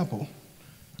example,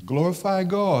 glorify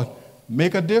God,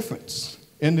 make a difference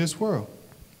in this world.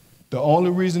 The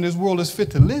only reason this world is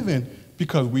fit to live in,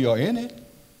 because we are in it.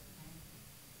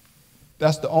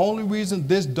 That's the only reason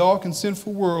this dark and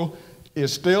sinful world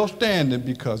is still standing,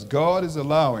 because God is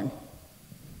allowing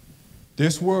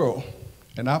this world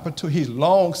an opportunity. He's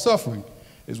long suffering,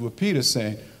 is what Peter's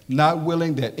saying, not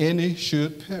willing that any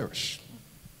should perish.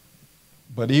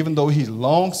 But even though he's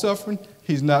long suffering,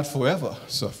 he's not forever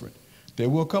suffering. There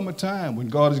will come a time when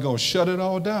God is going to shut it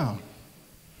all down.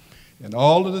 And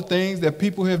all of the things that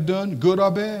people have done, good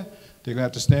or bad, they're going to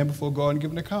have to stand before God and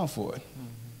give an account for it.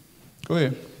 Mm-hmm. Go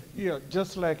ahead. Yeah,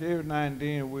 just like every now and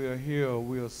then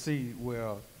we'll see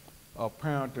where a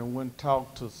parent and went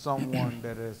talk to someone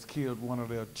that has killed one of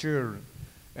their children,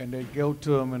 and they go to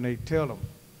them and they tell them,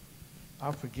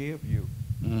 I forgive you.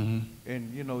 Mm-hmm.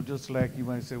 And, you know, just like you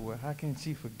might say, well, how can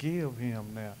she forgive him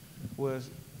now? Well,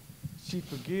 she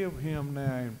forgive him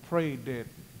now and prayed that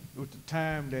with the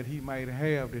time that he might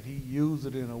have, that he use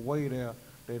it in a way there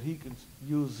that he can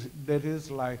use, that his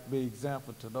life be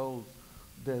example to those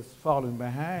that's falling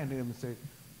behind him, and say,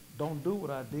 don't do what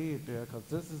I did there, because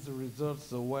this is the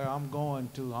results of where I'm going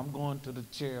to. I'm going to the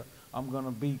chair. I'm going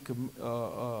to be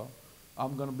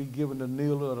given the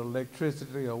needle or the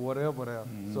electricity or whatever there.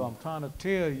 Mm-hmm. So I'm trying to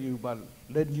tell you by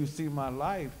letting you see my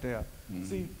life there. Mm-hmm.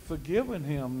 See, forgiving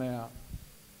him now,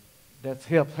 that's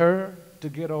helped her to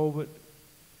get over it,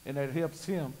 and that helps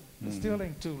him. Mm-hmm. It still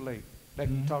ain't too late. Like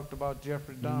we talked about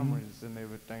Jeffrey Dahmer's and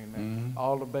everything now.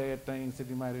 All the bad things that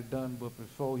he might have done, but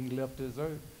before he left this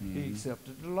earth, he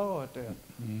accepted the Lord there.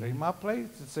 It ain't my place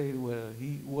to say, well,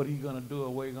 what he going to do or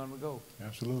where he going to go.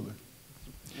 Absolutely.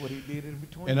 What he did in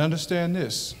between. And understand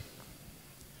this.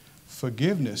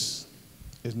 Forgiveness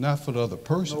is not for the other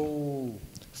person. No.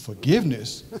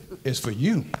 Forgiveness is for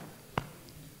you.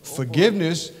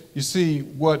 Forgiveness, you see,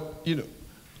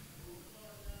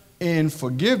 in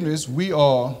forgiveness, we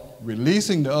are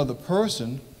releasing the other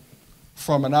person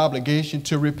from an obligation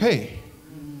to repay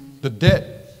the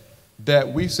debt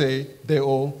that we say they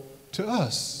owe to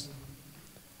us.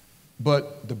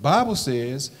 But the Bible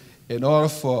says, in order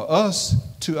for us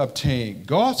to obtain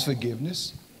God's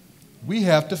forgiveness, we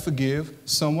have to forgive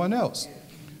someone else.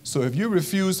 So if you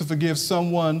refuse to forgive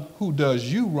someone who does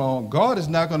you wrong, God is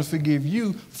not going to forgive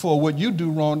you for what you do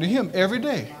wrong to him every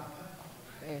day.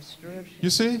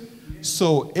 You see?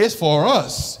 So it's for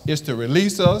us. It's to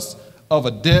release us of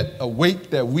a debt, a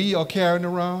weight that we are carrying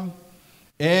around,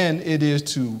 and it is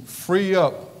to free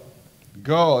up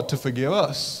God to forgive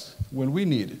us when we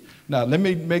need it. Now, let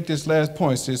me make this last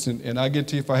point, sis, and I'll get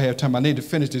to you if I have time. I need to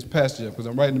finish this passage up because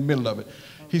I'm right in the middle of it.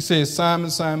 He says, Simon,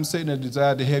 Simon, Satan has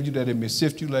desired to have you that it may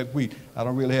sift you like wheat. I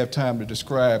don't really have time to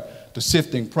describe the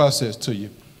sifting process to you,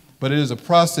 but it is a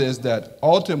process that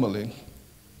ultimately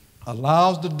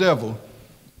allows the devil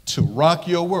to rock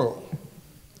your world,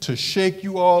 to shake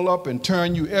you all up and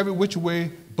turn you every which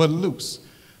way but loose.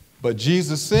 But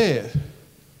Jesus said,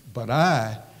 but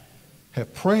I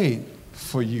have prayed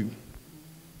for you.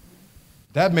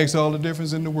 That makes all the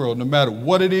difference in the world. No matter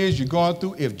what it is you're going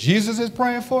through, if Jesus is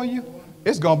praying for you,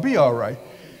 it's going to be all right,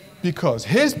 because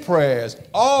his prayers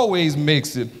always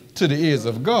makes it to the ears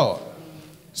of God.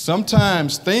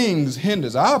 Sometimes things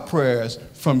hinders our prayers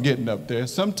from getting up there.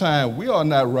 Sometimes we are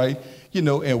not right,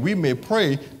 and we may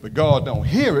pray, but God don't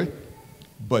hear it.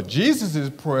 But Jesus'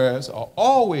 prayers are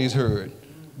always heard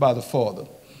by the Father.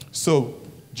 So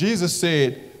Jesus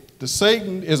said, the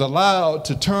Satan is allowed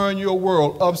to turn your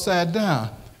world upside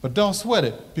down, but don't sweat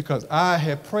it, because I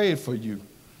have prayed for you.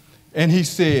 And he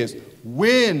says,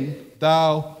 when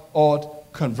thou art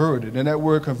converted. And that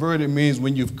word converted means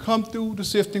when you've come through the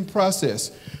sifting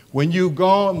process, when you've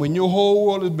gone, when your whole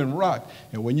world has been rocked,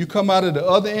 and when you come out of the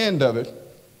other end of it,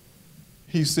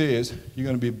 he says, you're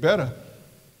going to be better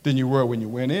than you were when you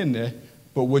went in there.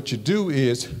 But what you do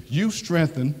is you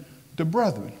strengthen the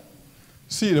brethren.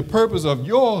 See, the purpose of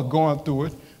your going through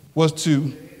it was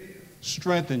to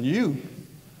strengthen you,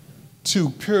 to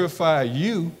purify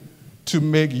you, to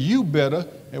make you better.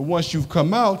 And once you've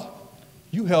come out,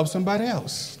 you help somebody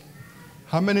else.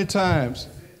 How many times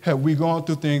have we gone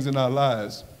through things in our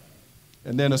lives,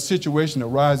 and then a situation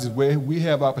arises where we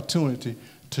have opportunity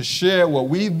to share what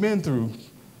we've been through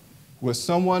with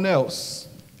someone else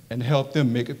and help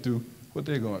them make it through what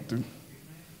they're going through?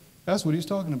 That's what he's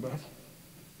talking about.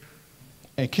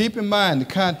 And keep in mind the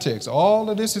context. All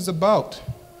of this is about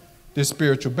this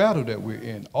spiritual battle that we're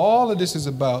in. All of this is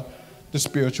about the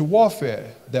spiritual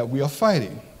warfare that we are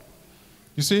fighting.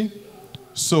 You see?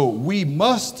 So we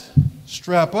must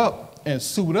strap up and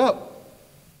suit up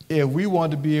if we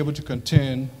want to be able to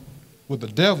contend with the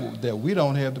devil that we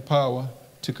don't have the power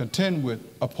to contend with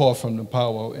apart from the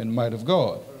power and might of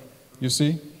God. You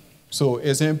see? So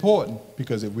it's important,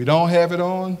 because if we don't have it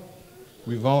on,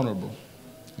 we're vulnerable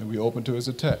and we're open to his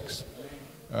attacks.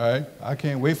 All right? I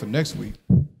can't wait for next week.